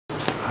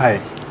হাই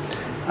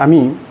আমি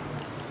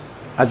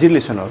আজিৰ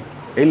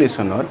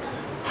লেসনত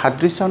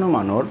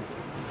সাদৃশ্যানুমানৰ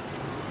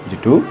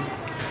যেটো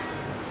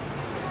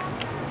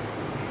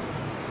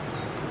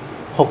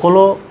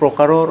সকলো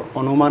প্ৰকাৰৰ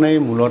অনুমানেই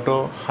মূলতঃ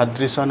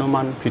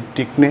সাদৃশ্যানুমান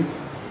ভিত্তিক নে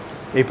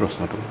এই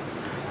প্ৰশ্নটো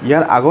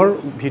ইয়াৰ আগৰ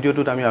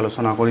ভিডিঅ'টোত আমি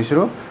আলোচনা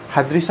কৰিছিলো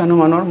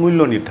সাদৃশ্যানুমানৰ মূল্য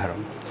নিৰ্ধাৰণ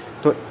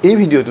তো এই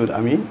ভিডিঅ'টোত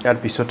আমি ইয়াৰ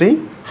পিছতেই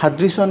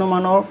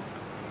সাদৃশ্যানুমানৰ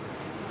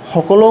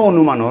সকলো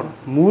অনুমানৰ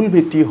মূল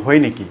ভিত্তি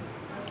হয় নেকি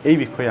এই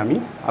বিষয়ে আমি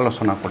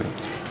আলোচনা কৰিম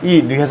ই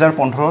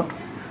 2015 ত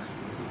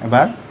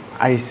এবাৰ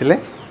আহিছিলে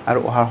আৰু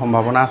অহাৰ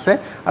সম্ভাৱনা আছে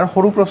আৰু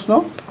সৰু প্ৰশ্ন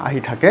আহি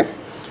থাকে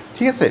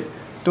ঠিক আছে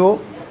তো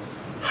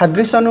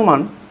সাদৃশ্যানুমান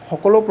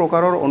সকলো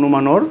প্ৰকাৰৰ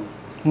অনুমানৰ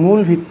মূল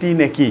ভিত্তি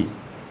নেকি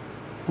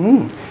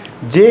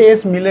জেএছ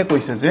মিলে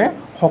কৈছে যে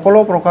সকলো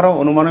প্ৰকাৰৰ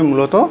অনুমানৰ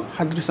মূলতঃ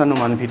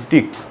সাদৃশ্যানুমান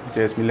ভিত্তিক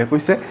জেএছ মিলে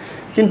কৈছে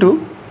কিন্তু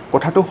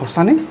কথাটো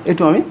হসানে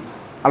এটো আমি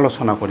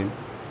আলোচনা কৰিম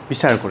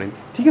বিচাৰ কৰিম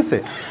ঠিক আছে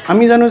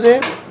আমি জানো যে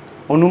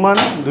অনুমান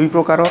দুই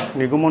প্ৰকাৰৰ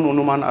নিগমন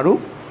অনুমান আৰু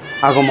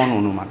আগমন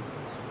অনুমান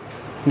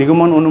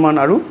নিগমন অনুমান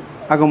আৰু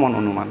আগমন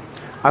অনুমান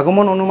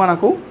আগমন অনুমান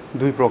আকৌ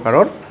দুই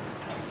প্ৰকাৰৰ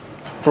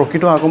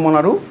প্ৰকৃত আগমন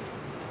আৰু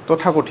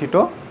তথাকথিত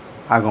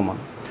আগমন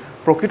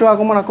প্ৰকৃত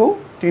আগমন আকৌ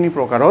তিনি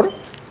প্ৰকাৰৰ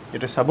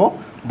এটা চাব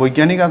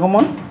বৈজ্ঞানিক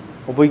আগমন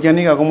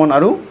অবৈজ্ঞানিক আগমন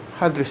আৰু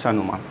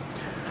সাদৃশ্যানুমান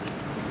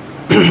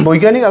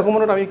বৈজ্ঞানিক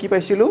আগমনত আমি কি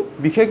পাইছিলো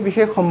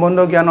বিশেষ সম্বন্ধ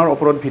জ্ঞানৰ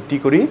ওপৰত ভিত্তি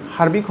কৰি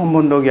সাৰ্বিক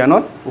সম্বন্ধ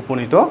জ্ঞানত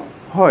উপনীত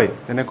হয়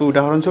যেনেকৈ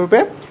উদাহৰণস্বৰূপে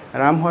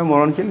ৰাম হয়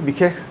মৰণশীল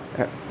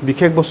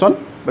বিশেষ বচন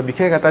বা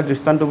বিশেষ এটা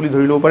দৃষ্টান্ত বুলি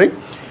ধৰি লব পাৰি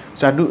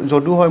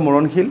যদু হয়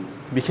মৰণশীল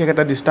বিশেষ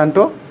এটা দৃষ্টান্ত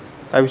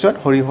তাৰ পিছত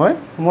হৰি হয়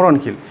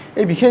মৰণশীল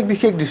এই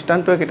বিশেষ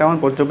দৃষ্টান্তক কেইটামান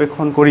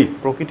পৰ্যবেক্ষণ কৰি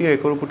প্ৰকৃতিৰ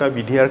একৰূপতা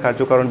বিধি আৰু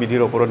কাৰ্যকাৰণ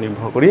বিধিৰ ওপৰত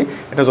নিৰ্ভৰ কৰি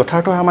এটা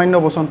যথাৰ্থ সামান্য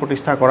বচন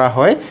প্ৰতিষ্ঠা কৰা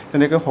হয়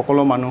তেনেকৈ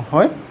সকলো মানুহ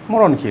হয়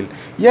মৰণশীল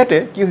ইয়াতে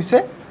কি হৈছে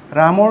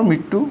ৰামৰ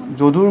মৃত্যু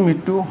যদুৰ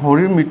মৃত্যু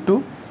হৰিৰ মৃত্যু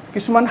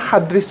কিছুমান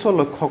সাদৃশ্য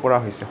লক্ষ্য কৰা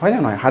হৈছে হয় না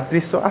নহয়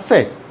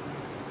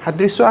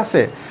সাদৃশ্য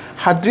আছে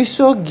সাদৃশ্য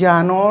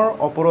জ্ঞানৰ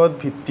ওপৰত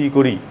ভিত্তি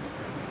কৰি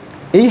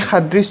এই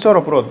সাদৃশ্যৰ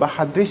ওপৰত বা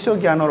সাদৃশ্য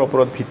জ্ঞানৰ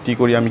ওপৰত ভিত্তি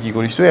কৰি আমি কি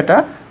কৰিছো এটা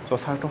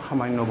যথাৰ্থ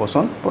সামান্য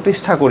বচন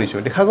প্ৰতিষ্ঠা কৰিছো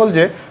দেখা গল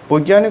যে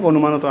বৈজ্ঞানিক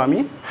অনুমানতো আমি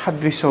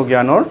সাদৃশ্য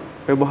জ্ঞানৰ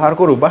ব্যৱহাৰ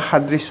কৰো বা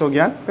সাদৃশ্য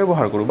জ্ঞান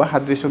ব্যৱহাৰ কৰো বা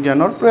সাদৃশ্য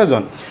জ্ঞানৰ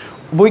প্ৰয়োজন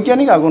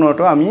বৈজ্ঞানিক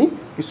আগমনতো আমি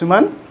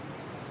কিছুমান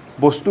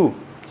বস্তু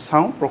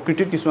চাও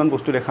প্ৰকৃতিৰ কিছুমান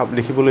বস্তু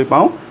দেখিবলৈ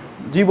পাও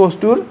যি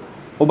বস্তুৰ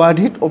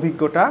অবাধিত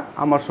অভিজ্ঞতা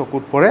আমাৰ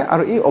চকুত পৰে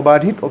আৰু এই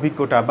অবাধিত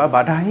অভিজ্ঞতা বা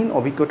বাধাহীন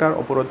অভিজ্ঞতাৰ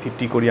ওপৰত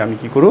ভিত্তি কৰি আমি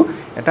কি কৰো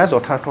এটা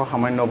যথাৰ্থ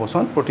সামান্য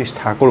বচন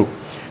প্ৰতিষ্ঠা কৰো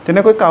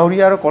তেনেকৈ কাউৰী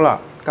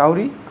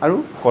আৰু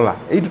কলা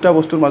এই দুটা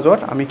বস্তুৰ মাজত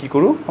আমি কি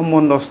কৰো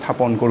সম্বন্ধ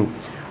স্থাপন কৰো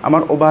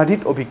আমাৰ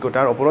অবাধিত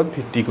অভিজ্ঞতাৰ ওপৰত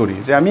ভিত্তি কৰি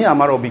যে আমি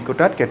আমাৰ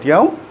অভিজ্ঞতাত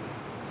কেতিয়াও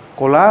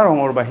কলা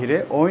ৰঙৰ বাহিৰে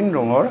অইন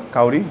ৰঙৰ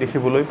কাউৰী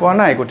দেখিবলৈ পোৱা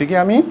নাই গতিকে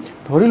আমি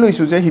ধৰি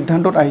লৈছো যে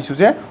সিদ্ধান্তত আহিছো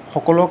যে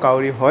সকলো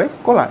কাউৰী হয়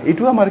কলা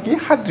এটো আমাৰ কি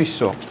সাদৃশ্য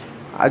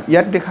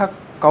ইয়াত দেখা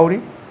কাউৰী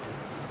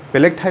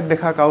বেলেগ ঠাইত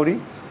দেখা কাউৰী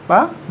বা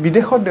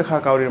বিদেশত দেখা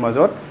কাউৰীৰ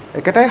মাজত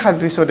একেটাই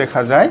সাদৃশ্য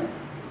দেখা যায়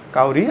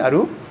কাউৰী আৰু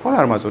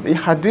কলাৰ মাজত এই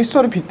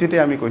সাদৃশ্যৰ ভিত্তিতে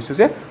আমি কৈছো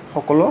যে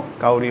সকলো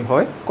কাউৰী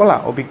হয় কলা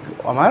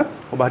আমাৰ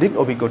অবাধিত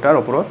অভিজ্ঞতাৰ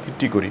ওপৰত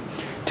ভিত্তি কৰি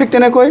ঠিক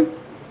তেনেকৈ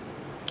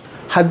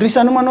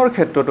সাদৃশ্যানুমানৰ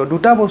ক্ষেত্ৰতো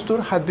দুটা বস্তুৰ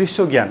সাদৃশ্য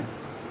জ্ঞান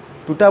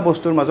দুটা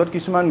বস্তুৰ মাজত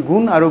কিছুমান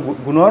গুণ আৰু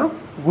গুণৰ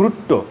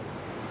গুৰুত্ব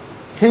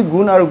সেই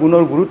গুণ আৰু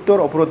গুণৰ গুৰুত্বৰ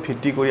ওপৰত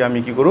ভিত্তি কৰি আমি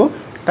কি কৰো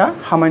এটা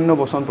সামান্য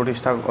বচন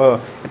প্ৰতিষ্ঠা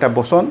এটা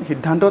বচন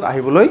সিদ্ধান্তত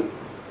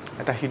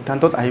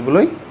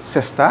আহিবলৈ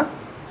চেষ্টা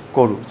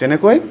কৰো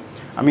যেনেকৈ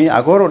আমি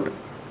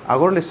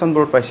আগৰ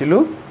লেসনবোৰত পাইছিলো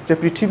যে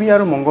পৃথিৱী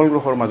আৰু মংগল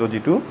গ্ৰহৰ মাজত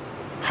যেটো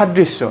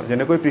সাদৃশ্য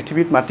যেনেকৈ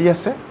পৃথিৱীত মাটি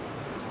আছে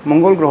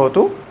মংগল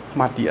গ্ৰহতো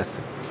মাটি আছে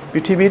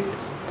পৃথিৱীত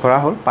ধৰা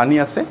হল পানী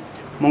আছে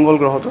মংগল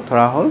গ্ৰহতো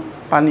ধৰা হল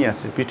পানী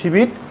আছে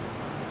পৃথিৱীত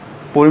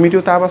পৰিমিত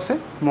তাপ আছে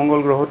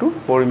মংগল গ্ৰহতো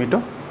পৰিমিত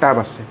তাপ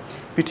আছে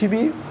পৃথিৱী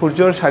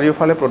সূৰ্যৰ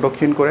চাৰিওফালে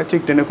প্ৰদক্ষিণ কৰে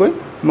ঠিক তেনেকৈ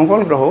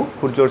মংগল গ্ৰহ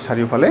সূৰ্যৰ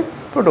চাৰিওফালে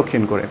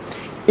প্ৰদক্ষিণ কৰে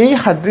এই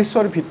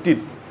সাদৃশ্যৰ ভিত্তিত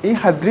এই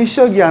সাদৃশ্য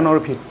জ্ঞানৰ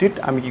ভিত্তিত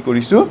আমি কি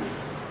কৰিছো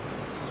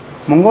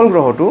মংগল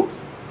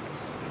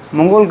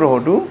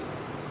গ্ৰহটো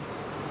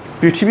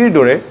পৃথিৱীৰ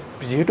দৰে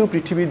যেহেতু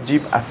পৃথিৱীত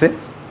জীৱ আছে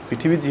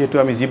পৃথিৱীত যেহেতু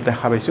আমি জীৱ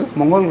দেখা পাইছো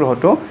মংগল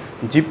গ্ৰহতো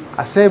জীৱ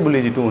আছে বুলি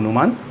যেটো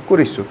অনুমান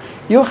কৰিছো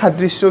ইও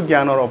সাদৃশ্য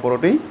জ্ঞানৰ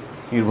ওপৰতেই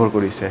নিৰ্ভৰ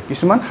কৰিছে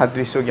কিছুমান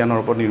সাদৃশ্য জ্ঞানৰ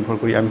ওপৰত নিৰ্ভৰ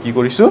কৰি আমি কি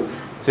কৰিছো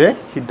যে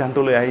সিদ্ধান্ত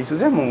লৈ আহিছো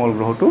যে মংগল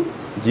গ্ৰহটো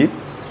জীৱ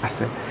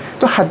আছে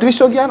তো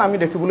সাদৃশ্য জ্ঞান আমি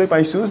দেখিবলৈ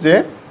পাইছো যে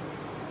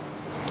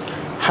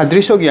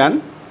সাদৃশ্য জ্ঞান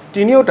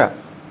তিনিওটা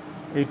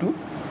এইটো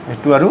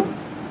আৰু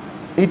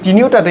এই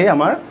তিনিওটাতেই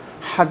আমাৰ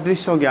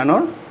সাদৃশ্য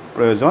জ্ঞানৰ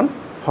প্ৰয়োজন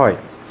হয়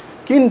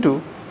কিন্তু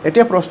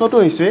এতিয়া প্ৰশ্নটো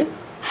হৈছে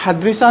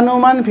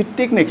সাদৃশ্যানুমান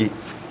ভিত্তিক নেকি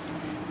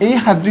এই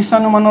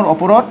সাদৃশ্যানুমানৰ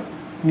ওপৰত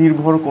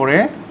নিৰ্ভৰ কৰে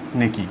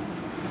নেকি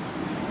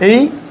এই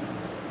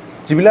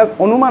যিবিলাক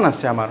অনুমান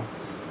আছে আমাৰ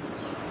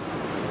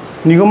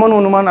নিগমন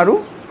অনুমান আৰু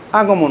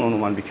আগমন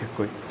অনুমান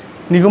বিশেষকৈ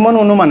নিগমন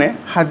অনুমানে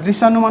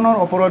সাদৃশ্যানুমানৰ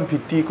ওপৰত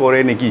ভিত্তি কৰে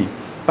নেকি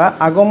বা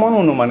আগমন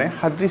অনুমানে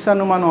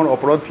সাদৃশ্যানুমানৰ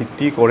ওপৰত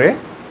ভিত্তি কৰে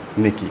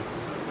নেকি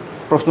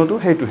প্ৰশ্নটো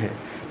হেতুহে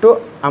তো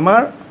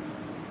আমাৰ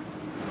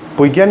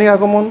বৈজ্ঞানিক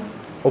আগমন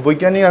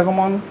অবৈজ্ঞানিক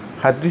আগমন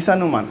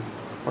সাদৃশ্যানুমান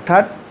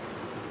অৰ্থাৎ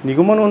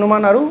নিগমন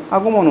অনুমান আৰু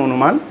আগমন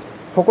অনুমান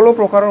সকলো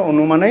প্ৰকাৰৰ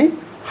অনুমানেই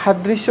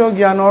সাদৃশ্য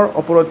জ্ঞানৰ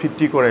ওপৰত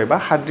ভিত্তি কৰে বা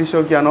সাদৃশ্য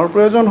জ্ঞানৰ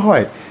প্ৰয়োজন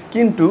হয়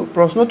কিন্তু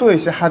প্ৰশ্নটো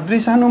হৈছে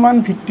সাদৃশ্যানুমান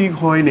ভিত্তিক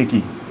হয়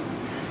নেকি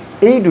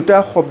এই দুটা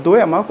শব্দই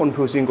আমাক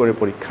কনফিউজিং কৰে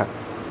পৰীক্ষাত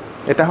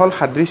এটা হল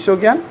সাদৃশ্য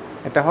জ্ঞান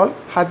এটা হল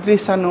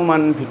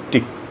সাদৃশ্যানুমান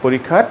ভিত্তিক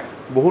পৰীক্ষাত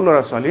বহু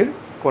ল'ৰা ছোৱালীৰ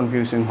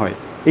কনফিউজিং হয়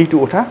এইটো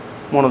কথা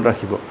মনত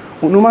ৰাখিব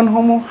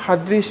অনুমানসমূহ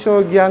সাদৃশ্য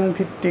জ্ঞান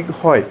ভিত্তিক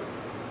হয়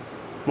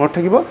মনত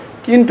থাকিব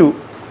কিন্তু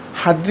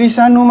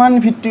সাদৃশ্যানুমান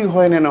ভিত্তিক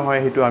হয় নে নহয়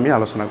হেতু আমি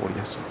আলোচনা কৰি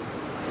আছো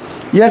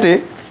ইয়াতে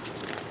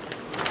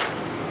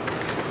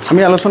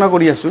আমি আলোচনা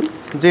কৰি আছো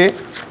যে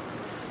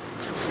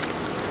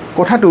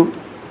কথাটো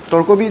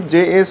তৰ্কবিদ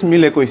জে.এছ.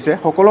 মিলে কৈছে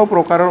সকলো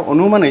প্ৰকাৰৰ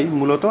অনুমানেই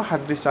মূলত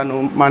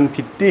সাদৃশ্যানুমান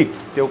ভিত্তিক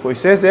তেওঁ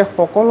কৈছে যে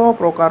সকলো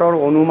প্ৰকাৰৰ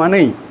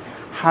অনুমানেই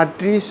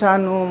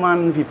সাদৃশ্যানুমান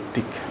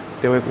ভিত্তিক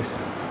তেওঁ কৈছে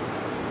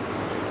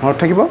মনত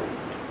থাকিব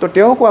তো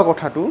তেওঁ কোৱা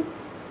কথাটো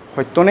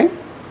সত্যনে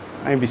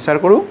আমি বিচাৰ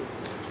কৰো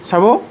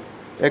চাব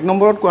এক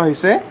নম্বৰত কোৱা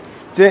হৈছে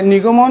যে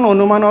নিগমন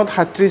অনুমানত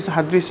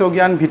সাদৃশ্য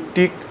জ্ঞান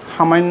ভিত্তিক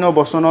সামান্য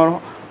বচনৰ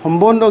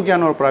সম্বন্ধ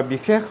জ্ঞানৰ পৰা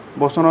বিশেষ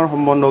বচনৰ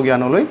সম্বন্ধ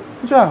জ্ঞানলৈ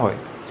যোৱা হয়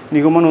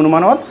নিগমন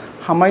অনুমানত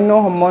সামান্য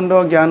সম্বন্ধ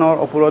জ্ঞানৰ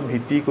ওপৰত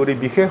ভিত্তি কৰি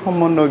বিশেষ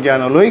সম্বন্ধ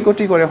জ্ঞানলৈ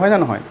গতি কৰে হয় না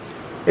নহয়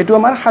এটো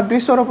আমাৰ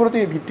সাদৃশ্যৰ ওপৰত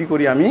ভিত্তি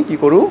কৰি আমি কি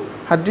কৰো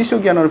সাদৃশ্য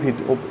জ্ঞানৰ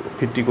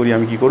ভিত্তি কৰি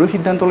আমি কি কৰো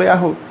সিদ্ধান্তলৈ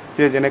আহো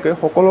যে যেনেকৈ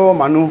সকলো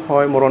মানুহ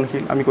হয়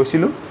মৰণশীল আমি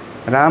কৈছিলো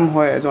ৰাম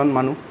হয় এজন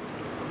মানুহ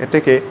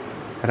এতেকে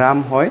ৰাম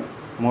হয়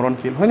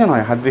মৰণশীল হয় না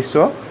নহয় সাদৃশ্য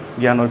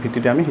জ্ঞানৰ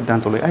ভিত্তিতে আমি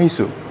সিদ্ধান্তলৈ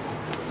আহিছো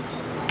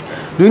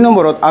দুই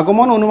নম্বৰত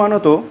আগমন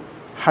অনুমানতো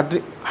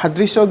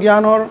সাদৃশ্য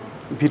জ্ঞানৰ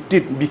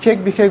ভিত্তিত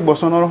বিশেষ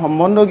বচনৰ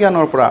সম্বন্ধ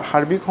জ্ঞানৰ পৰা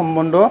সাৰ্বিক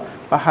সম্বন্ধ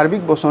বা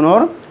সাৰ্বিক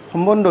বচনৰ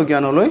সম্বন্ধ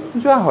জ্ঞানলৈ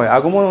যোৱা হয়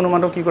আগমন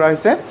অনুমানটো কি কৰা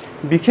হৈছে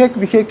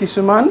বিশেষ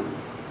কিছুমান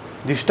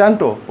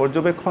দৃষ্টান্ত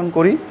পৰ্যবেক্ষণ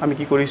কৰি আমি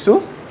কি কৰিছো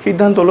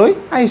সিদ্ধান্তলৈ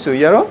আহিছো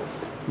ইয়াৰ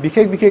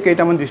বিশেষ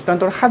কেইটামান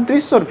দৃষ্টান্তৰ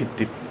সাদৃশ্যৰ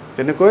ভিত্তিত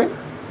যেনেকৈ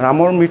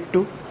ৰামৰ মৃত্যু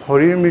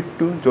হৰিৰ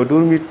মৃত্যু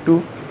যদুৰ মৃত্যু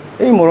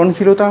এই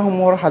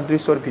মৰণশীলতাসমূহৰ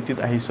সাদৃশ্যৰ ভিত্তিত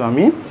আহিছো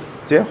আমি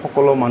যে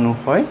সকলো মানুহ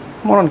হয়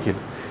মৰণশীল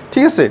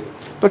ঠিক আছে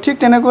তো ঠিক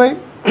তেনেকৈ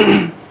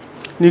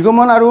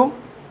নিগমন আৰু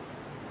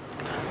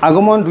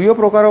আগমন দুয়ো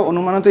প্ৰকাৰৰ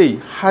অনুমানতেই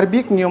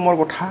সাৰ্বিক নিয়মৰ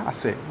কথা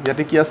আছে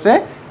ইয়াতে কি আছে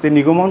যে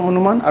নিগমন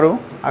অনুমান আৰু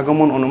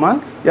আগমন অনুমান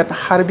ইয়াত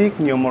সাৰ্বিক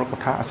নিয়মৰ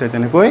কথা আছে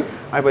যেনেকৈ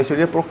আমি পাইছো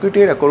যে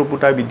প্ৰকৃতিৰ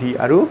একৰূপতা বিধি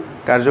আৰু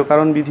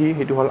কাৰ্যকাৰণ বিধি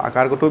হেতু হল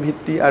আকাৰগত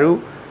ভিত্তি আৰু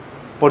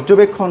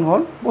পৰ্যবেক্ষণ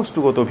হল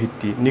বস্তুগত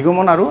ভিত্তি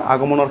নিগমন আৰু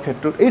আগমনৰ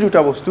ক্ষেত্ৰত এই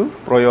দুটা বস্তু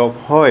প্ৰয়োগ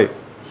হয়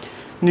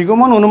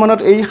নিগমন অনুমানত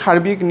এই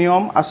সাৰ্বিক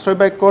নিয়ম আশ্ৰয়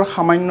বাক্যৰ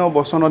সামান্য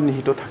বচনত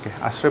নিহিত থাকে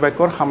আশ্ৰয়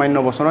বাক্যৰ সামান্য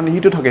বচনত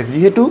নিহিত থাকে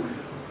যেহেতু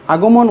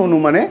আগমন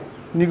অনুমানে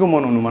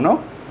নিগমন অনুমানক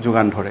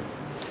যোগান ধৰে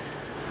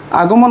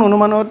আগমন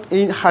অনুমানত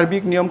এই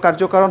সাৰ্বিক নিয়ম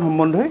কাৰ্যকাৰণ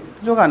সম্বন্ধই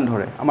যোগান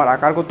ধৰে আমাৰ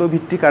আকাৰগত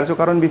ভিত্তি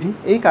কাৰ্যকাৰণ বিধি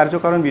এই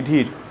কাৰ্যকাৰণ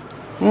বিধিৰ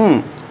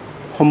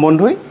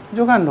সম্বন্ধই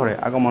যোগান ধৰে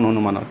আগমন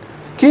অনুমানত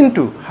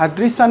কিন্তু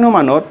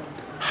সাদৃশ্যানুমানত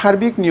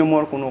সাৰ্বিক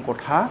নিয়মৰ কোনো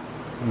কথা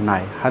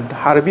নাই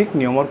সাৰ্বিক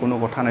নিয়মৰ কোনো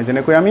কথা নাই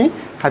যেনেকৈ আমি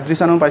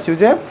সাদৃশ্যানুমান পাইছো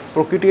যে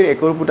প্ৰকৃতিৰ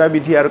একৰূপতা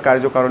বিধি আৰু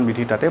কাৰ্যকাৰণ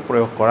বিধি তাতে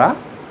প্ৰয়োগ কৰা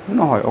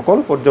নহয় অকল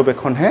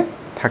পৰ্যবেক্ষণহে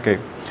থাকে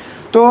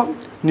তো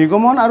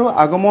নিগমন আৰু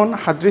আগমন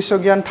সাদৃশ্য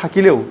জ্ঞান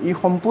থাকিলেও ই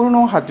সম্পূৰ্ণ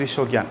সাদৃশ্য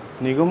জ্ঞান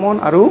নিগমন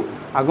আৰু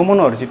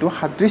আগমনৰ যেটো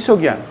সাদৃশ্য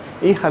জ্ঞান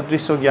এই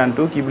সাদৃশ্য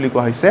জ্ঞানটো কি বুলি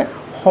কোৱা হৈছে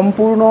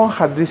সম্পূৰ্ণ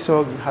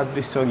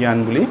সাদৃশ্য জ্ঞান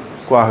বুলি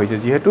কোৱা হৈছে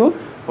যেহেতু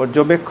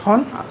পৰ্যবেক্ষণ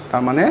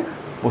তাৰ মানে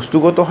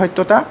বস্তুগত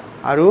সত্যতা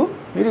আৰু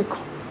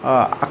নিৰীক্ষণ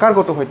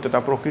আকাৰগত সত্যতা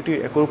প্ৰকৃতিৰ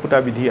একৰূপতা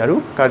বিধি আৰু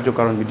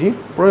কাৰ্যকাৰণ বিধি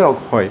প্ৰয়োগ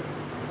হয়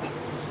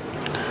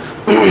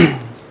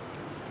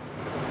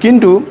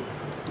কিন্তু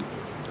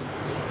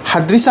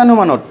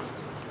সাদৃশ্যানুমানত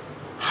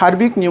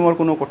সাৰ্বিক নিয়মৰ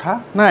কোনো কথা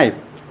নাই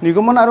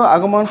নিগমন আৰু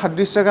আগমন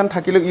সাদৃশ্য জ্ঞান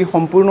থাকিলেও ই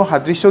সম্পূৰ্ণ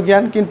সাদৃশ্য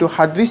জ্ঞান কিন্তু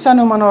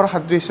সাদৃশ্যানুমানৰ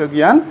সাদৃশ্য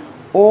জ্ঞান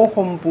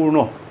অসম্পূৰ্ণ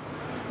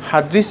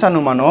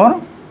সাদৃশ্যানুমানৰ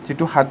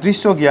যেটো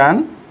সাদৃশ্য জ্ঞান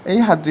এই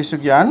সাদৃশ্য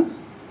জ্ঞান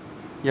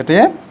ইয়াতে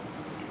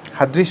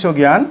সাদৃশ্য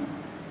জ্ঞান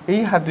এই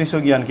সাদৃশ্য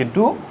জ্ঞান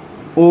কিন্তু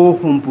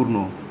অসম্পূৰ্ণ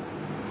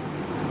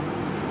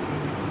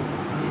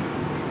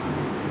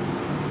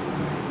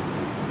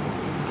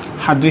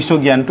সাদৃশ্য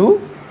জ্ঞানটো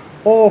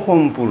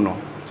অসম্পূৰ্ণ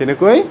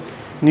যেনেকৈ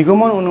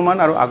নিগমন অনুমান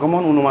আৰু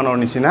আগমন অনুমানৰ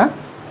নিচিনা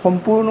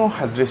সম্পূৰ্ণ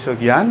সাদৃশ্য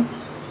জ্ঞান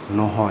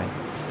নহয়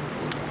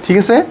ঠিক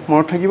আছে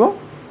মনত থাকিব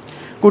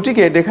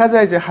গতিকে দেখা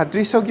যায় যে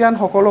সাদৃশ্য জ্ঞান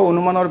সকলো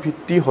অনুমানৰ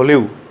ভিত্তি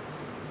হলেও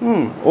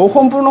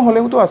অসম্পূৰ্ণ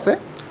হলেওতো আছে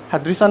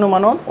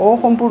সাদৃশ্যানুমানত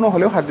অসম্পূৰ্ণ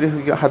হলেও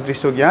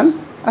সাদৃশ্য জ্ঞান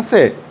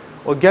আছে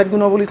অজ্ঞাত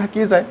গুণাৱলী থাকি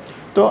যায়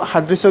তো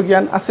সাদৃশ্য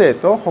জ্ঞান আছে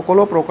তো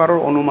সকলো প্ৰকাৰৰ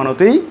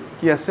অনুমানতেই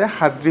কি আছে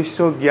সাদৃশ্য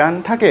জ্ঞান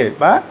থাকে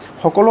বা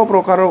সকলো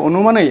প্ৰকাৰৰ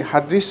অনুমানেই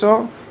সাদৃশ্য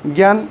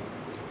জ্ঞান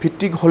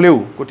ভিত্তিক হলেও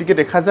গতিকে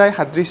দেখা যায়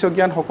সাদৃশ্য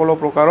জ্ঞান সকলো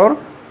প্ৰকাৰৰ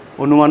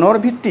অনুমানৰ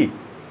ভিত্তি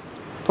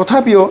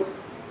তথাপিও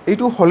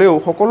এইটো হলেও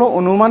সকলো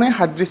অনুমানে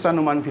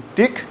সাদৃশ্যানুমান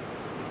ভিত্তিক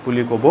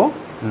বুলি ক'ব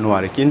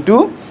নোৱাৰে কিন্তু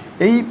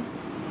এই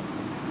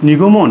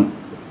নিগমন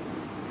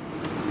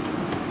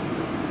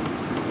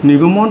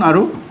নিগমন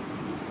আৰু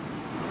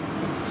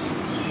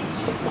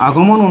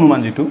আগমন অনুমান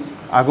যেটো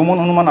আগমন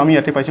অনুমান আমি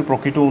ইয়াতে পাইছো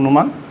প্ৰকৃত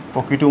অনুমান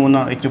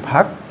একটো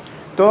ভাগ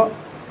তো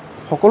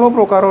সকলো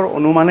প্ৰকাৰৰ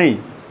অনুমানেই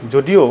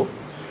যদিও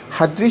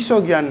সাদৃশ্য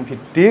জ্ঞান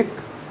ভিত্তিক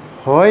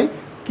হয়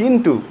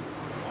কিন্তু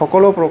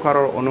সকলো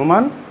প্ৰকাৰৰ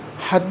অনুমান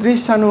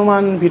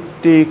সাদৃশ্যানুমান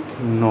ভিত্তিক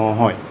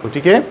নহয়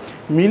গতিকে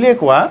মিলে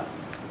কোৱা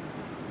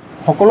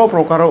সকলো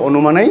প্ৰকাৰৰ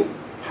অনুমানেই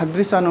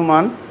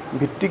সাদৃশ্যানুমান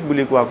ভিত্তিক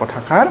বুলি কোৱা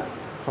কথাষাৰ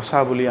সঁচা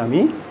বুলি আমি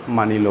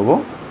মানি ল'ব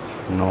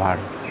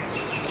নোৱাৰো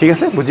ঠিক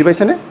আছে বুজি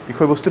পাইছেনে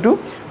বিষয়বস্তুটো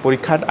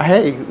পৰীক্ষাত আহে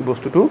এই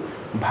বস্তুটো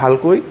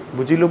ভালকৈ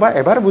বুজি লবা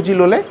এবাৰ বুজি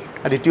ললে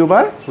আৰু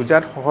দ্বিতীয়বাৰ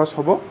বুজাত সহজ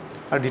হ'ব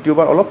আৰু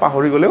দ্বিতীয়বাৰ অলপ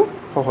পাহৰি গলেও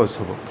সহজ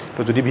হ'ব তো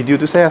যদি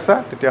ভিডিওটো চাই আছা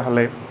তেতিয়া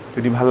হলে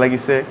যদি ভাল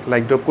লাগিছে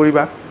লাইক ড্ৰপ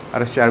কৰিবা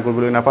আৰু শেয়াৰ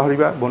কৰিবলৈ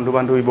নাপাহৰিবা বন্ধু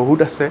বান্ধৱী বহুত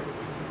আছে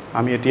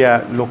আমি এতিয়া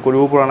লগ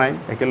কৰিব পৰা নাই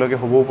একেলগে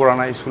হ'ব পৰা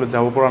নাই স্কুলত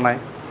যাব পৰা নাই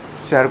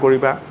শেয়াৰ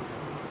কৰিবা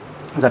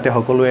যাতে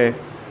সকলোৱে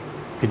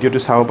ভিডিওটো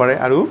চাব পাৰে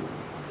আৰু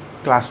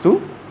ক্লাছটো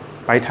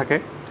পাই থাকে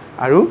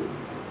আৰু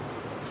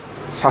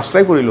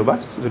সাবস্ক্ৰাইব কৰি লবা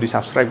যদি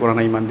সাবস্ক্ৰাইব কৰা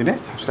নাই ইমান দিনে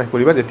সাবস্ক্ৰাইব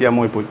কৰিবা যেতিয়া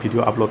মই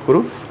ভিডিও আপলোড কৰো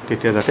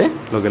তেতিয়া যাতে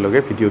লগে লগে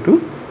ভিডিওটো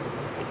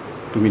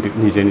তুমি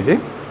নিজে নিজে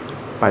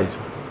পাই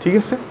যাও ঠিক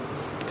আছে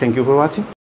থ্যাংক ইউ ফৰ ওয়াচিং